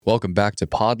Welcome back to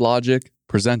PodLogic,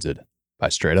 presented by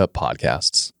Straight Up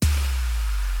Podcasts.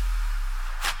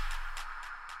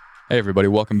 Hey everybody,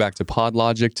 welcome back to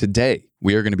PodLogic. Today,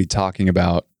 we are going to be talking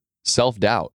about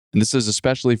self-doubt. And this is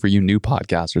especially for you new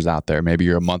podcasters out there. Maybe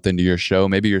you're a month into your show,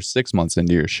 maybe you're 6 months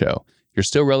into your show. You're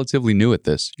still relatively new at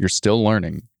this. You're still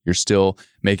learning. You're still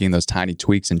making those tiny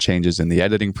tweaks and changes in the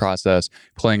editing process,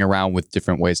 playing around with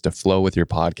different ways to flow with your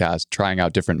podcast, trying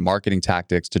out different marketing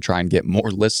tactics to try and get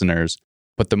more listeners.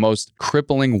 But the most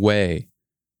crippling way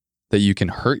that you can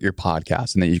hurt your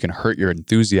podcast and that you can hurt your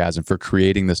enthusiasm for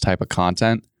creating this type of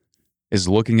content is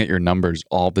looking at your numbers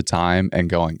all the time and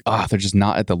going, they're just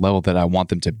not at the level that I want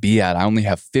them to be at. I only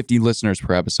have 50 listeners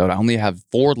per episode. I only have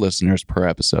 4 listeners per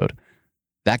episode.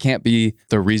 That can't be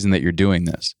the reason that you're doing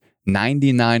this.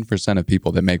 99% of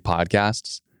people that make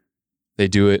podcasts, they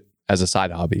do it as a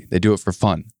side hobby. They do it for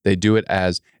fun. They do it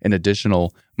as an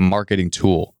additional marketing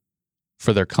tool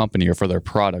for their company or for their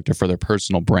product or for their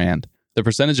personal brand. The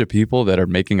percentage of people that are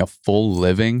making a full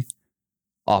living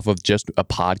off of just a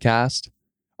podcast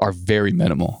are very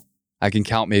minimal. I can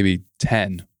count maybe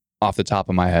 10 off the top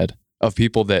of my head of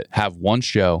people that have one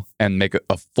show and make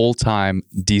a full-time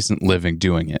decent living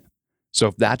doing it. So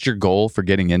if that's your goal for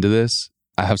getting into this,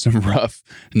 I have some rough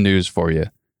news for you.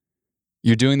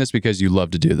 You're doing this because you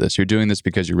love to do this. You're doing this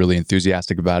because you're really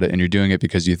enthusiastic about it, and you're doing it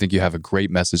because you think you have a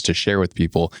great message to share with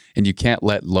people, and you can't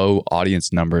let low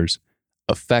audience numbers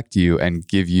affect you and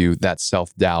give you that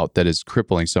self-doubt that is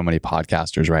crippling so many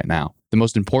podcasters right now. The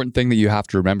most important thing that you have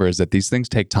to remember is that these things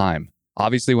take time.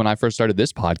 Obviously, when I first started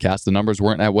this podcast, the numbers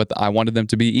weren't at what I wanted them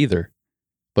to be either.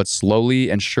 But slowly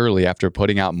and surely, after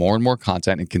putting out more and more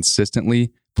content and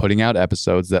consistently putting out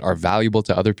episodes that are valuable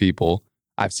to other people,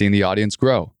 I've seen the audience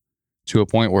grow to a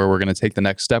point where we're going to take the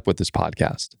next step with this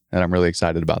podcast. And I'm really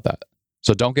excited about that.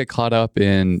 So don't get caught up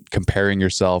in comparing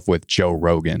yourself with Joe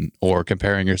Rogan or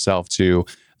comparing yourself to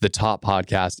the top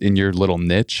podcast in your little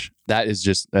niche. That is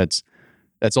just, that's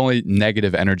only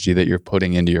negative energy that you're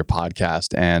putting into your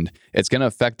podcast, and it's going to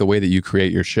affect the way that you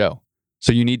create your show.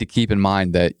 So you need to keep in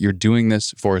mind that you're doing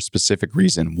this for a specific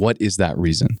reason. What is that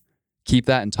reason? Keep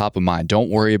that in top of mind. Don't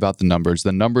worry about the numbers.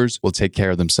 The numbers will take care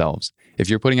of themselves. If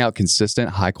you're putting out consistent,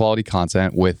 high quality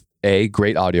content with A,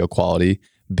 great audio quality,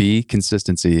 B,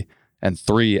 consistency, and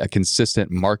 3, a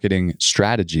consistent marketing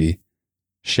strategy,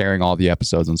 sharing all the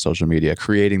episodes on social media,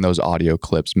 creating those audio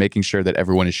clips, making sure that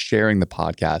everyone is sharing the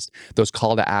podcast, those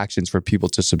call to actions for people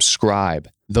to subscribe.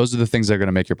 Those are the things that are going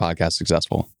to make your podcast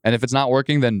successful. And if it's not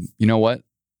working, then you know what?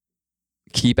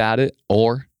 Keep at it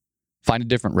or find a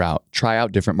different route. Try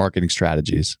out different marketing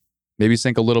strategies. Maybe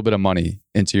sink a little bit of money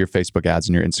into your Facebook ads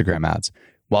and your Instagram ads.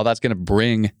 While that's going to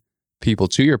bring people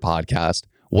to your podcast,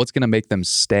 what's going to make them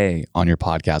stay on your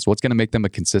podcast? What's going to make them a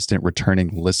consistent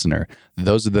returning listener?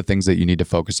 Those are the things that you need to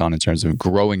focus on in terms of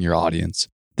growing your audience.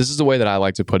 This is the way that I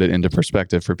like to put it into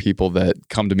perspective for people that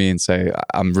come to me and say,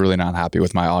 I'm really not happy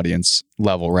with my audience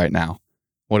level right now.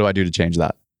 What do I do to change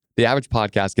that? The average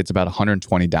podcast gets about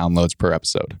 120 downloads per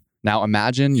episode. Now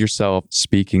imagine yourself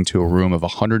speaking to a room of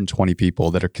 120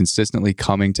 people that are consistently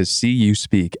coming to see you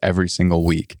speak every single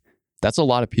week. That's a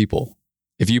lot of people.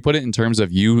 If you put it in terms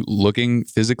of you looking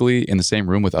physically in the same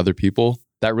room with other people,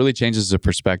 that really changes the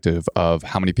perspective of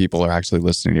how many people are actually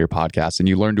listening to your podcast. And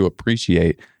you learn to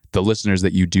appreciate the listeners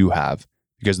that you do have,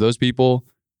 because those people,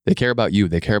 they care about you.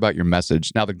 They care about your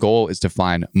message. Now the goal is to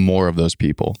find more of those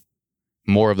people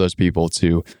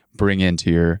to bring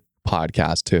into your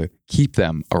podcast, to keep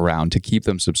them around, to keep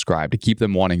them subscribed, to keep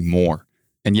them wanting more.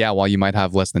 And yeah, while you might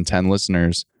have less than 10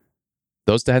 listeners,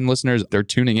 those 10 listeners, they're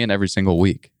tuning in every single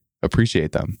week.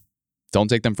 Appreciate them. Don't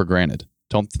take them for granted.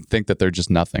 Don't think that they're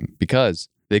just nothing, because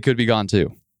they could be gone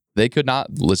too. They could not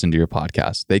listen to your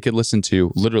podcast. They could listen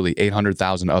to literally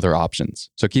 800,000 other options.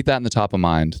 So keep that in the top of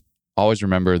mind. Always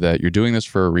remember that you're doing this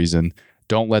for a reason.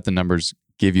 Don't let the numbers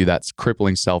give you that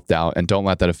crippling self-doubt, and don't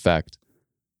let that affect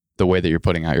the way that you're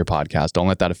putting out your podcast. Don't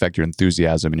let that affect your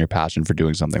enthusiasm and your passion for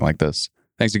doing something like this.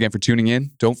 Thanks again for tuning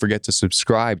in. Don't forget to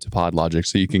subscribe to PodLogic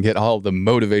so you can get all the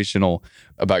motivational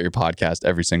about your podcast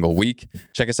every single week.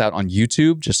 Check us out on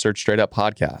YouTube. Just search Straight Up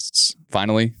Podcasts.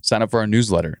 Finally, sign up for our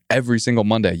newsletter. Every single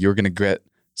Monday, you're going to get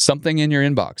something in your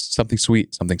inbox, something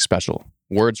sweet, something special.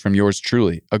 Words from yours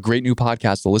truly. A great new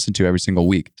podcast to listen to every single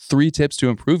week. 3 tips to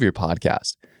improve your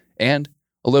podcast. And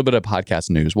a little bit of podcast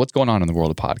news. What's going on in the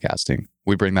world of podcasting?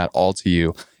 We bring that all to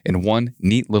you in one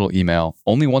neat little email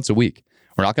only once a week.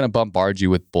 We're not going to bombard you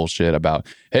with bullshit about,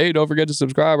 hey, don't forget to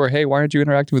subscribe, or hey, why aren't you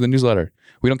interacting with the newsletter?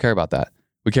 We don't care about that.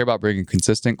 We care about bringing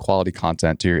consistent quality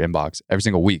content to your inbox every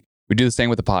single week. We do the same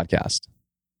with the podcast.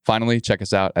 Finally, check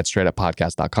us out at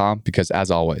straightuppodcast.com, because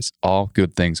as always, all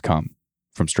good things come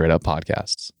from Straight Up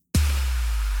Podcasts.